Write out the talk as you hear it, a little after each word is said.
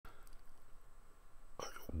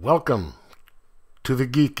Welcome to the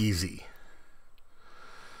Geek Easy.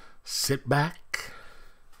 Sit back,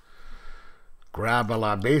 grab a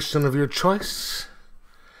libation of your choice,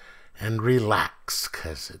 and relax,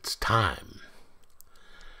 'cause it's time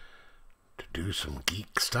to do some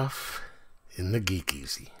geek stuff in the Geek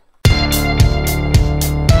Easy.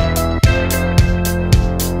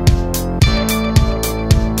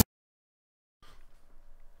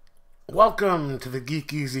 Welcome to the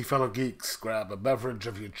Geek Easy, fellow geeks. Grab a beverage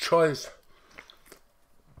of your choice,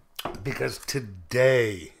 because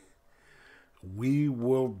today we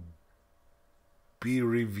will be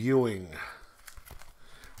reviewing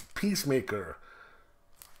Peacemaker,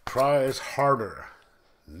 Tries Harder,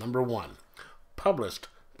 #1, published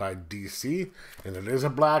by DC, and it is a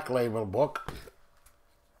Black Label book,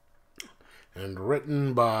 and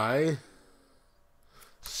written by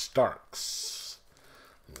Starks.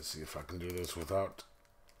 Let me see if I can do this without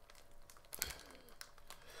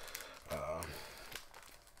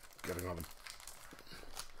getting all the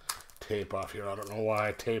tape off here. I don't know why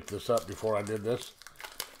I taped this up before I did this.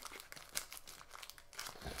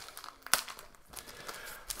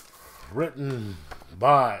 Written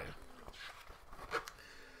by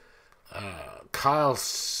Kyle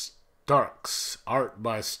Starks, art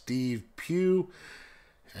by Steve Pugh,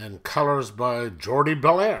 and colors by Jordi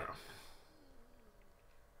Belair.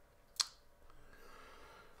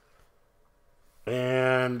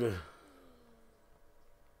 And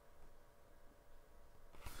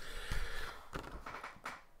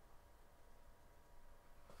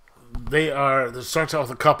this starts out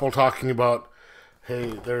with a couple talking about,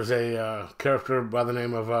 hey, there's a character by the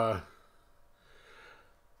name of,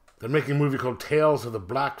 they're making a movie called Tales of the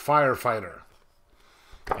Black Firefighter.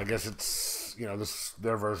 I guess it's,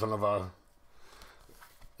 their version of a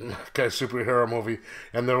superhero movie,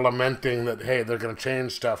 and they're lamenting that, hey, they're going to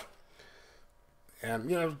change stuff.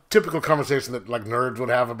 And, typical conversation that, like, nerds would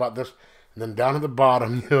have about this. And then down at the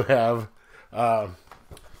bottom, you have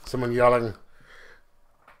someone yelling,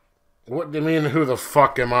 "What do you mean, who the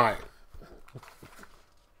fuck am I?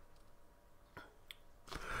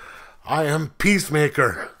 I am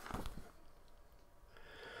Peacemaker."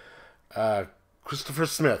 Christopher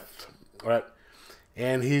Smith, right?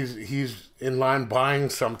 And he's in line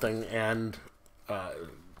buying something, and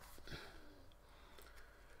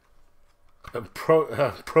a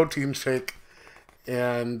protein shake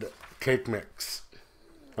and cake mix,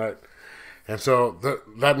 right? And so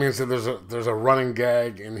that means that there's a running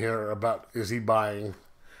gag in here about, is he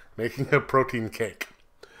making a protein cake?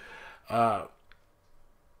 I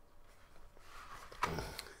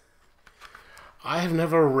have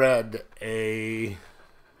never read a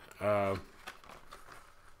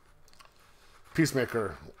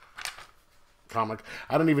Peacemaker comic.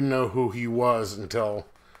 I don't even know who he was until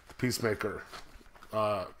Peacemaker.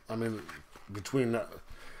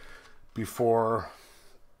 Before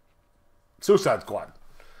Suicide Squad.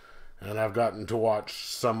 And I've gotten to watch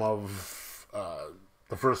some of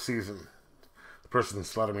the first season. The person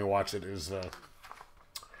that's letting me watch it is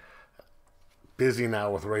busy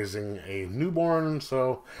now with raising a newborn,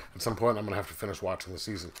 so at some point I'm going to have to finish watching the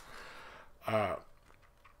season.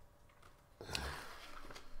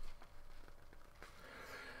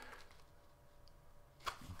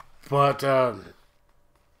 But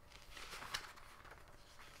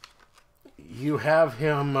you have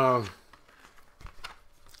him,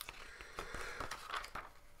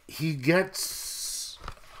 he gets,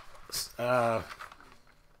 they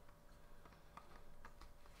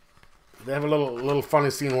have a little funny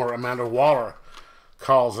scene where Amanda Waller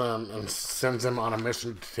calls him and sends him on a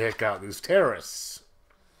mission to take out these terrorists.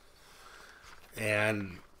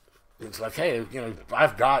 And it's like, hey,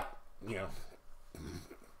 I've got,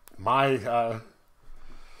 my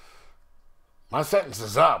sentence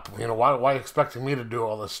is up. Why are you expecting me to do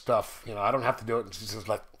all this stuff? I don't have to do it. And she's just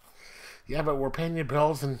like, yeah, but we're paying your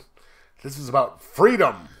bills, and this is about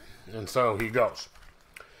freedom. And so he goes.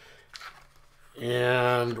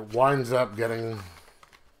 And winds up getting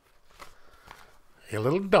a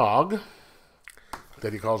little dog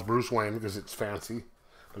that he calls Bruce Wayne because it's fancy.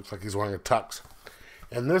 Looks like he's wearing a tux.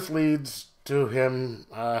 And this leads to him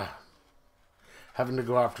having to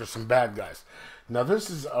go after some bad guys. Now, this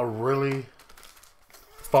is a really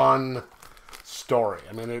fun story.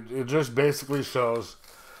 I mean, it just basically shows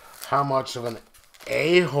how much of an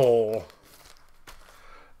a-hole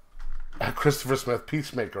Christopher Smith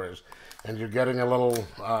Peacemaker is. And you're getting a little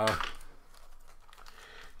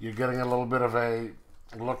bit of a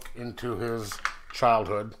look into his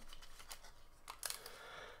childhood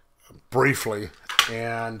briefly.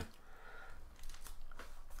 And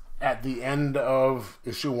at the end of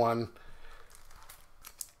issue 1,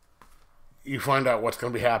 you find out what's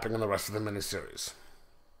going to be happening in the rest of the miniseries.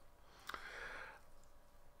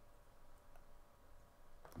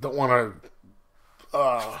 Don't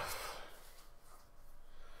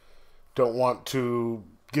want to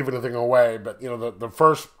give anything away, but the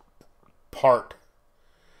first part,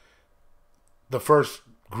 the first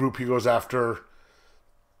group he goes after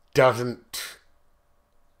doesn't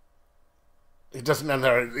end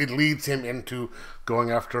there. It leads him into going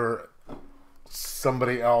after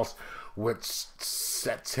somebody else, which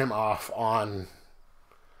sets him off on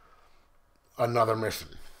another mission.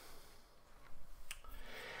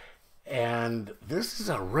 And this is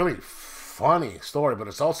a really funny story, but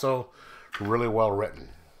it's also really well written.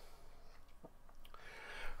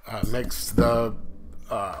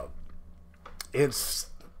 It's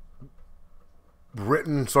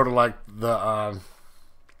written sort of like the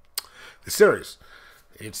series.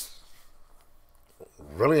 It's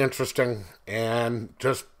really interesting and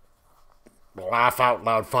just laugh out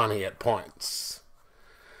loud funny at points.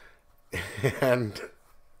 And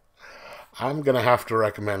I'm going to have to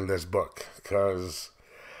recommend this book because,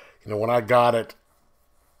 when I got it,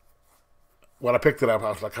 when I picked it up, I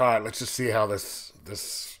was like, all right, let's just see how this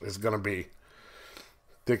is going to be.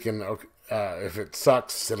 Thinking, okay, if it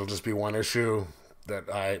sucks, it'll just be one issue that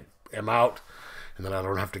I am out, and then I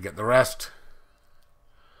don't have to get the rest.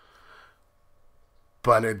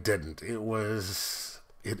 But it didn't. It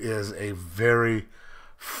is a very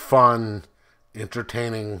fun,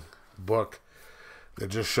 entertaining book that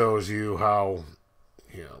just shows you how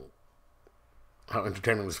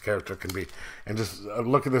entertaining this character can be. And just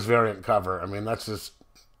look at this variant cover. I mean, that's just,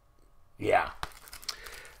 yeah.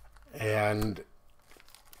 And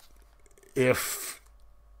if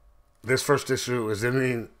this first issue is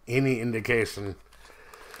any indication,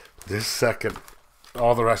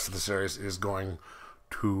 all the rest of the series is going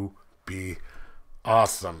to be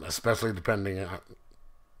awesome, especially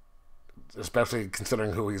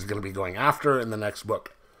considering who he's going to be going after in the next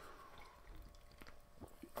book.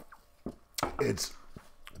 It's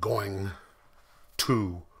going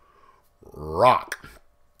to rock.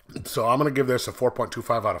 So I'm going to give this a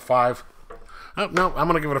 4.25 out of 5. No, I'm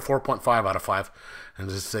going to give it a 4.5 out of 5 and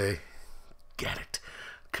just say, get it,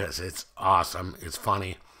 because it's awesome, it's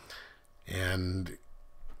funny, and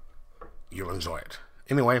you'll enjoy it.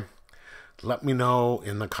 Anyway, let me know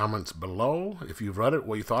in the comments below if you've read it,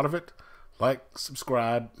 what you thought of it. Like,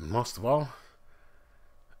 subscribe, and most of all,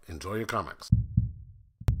 enjoy your comics.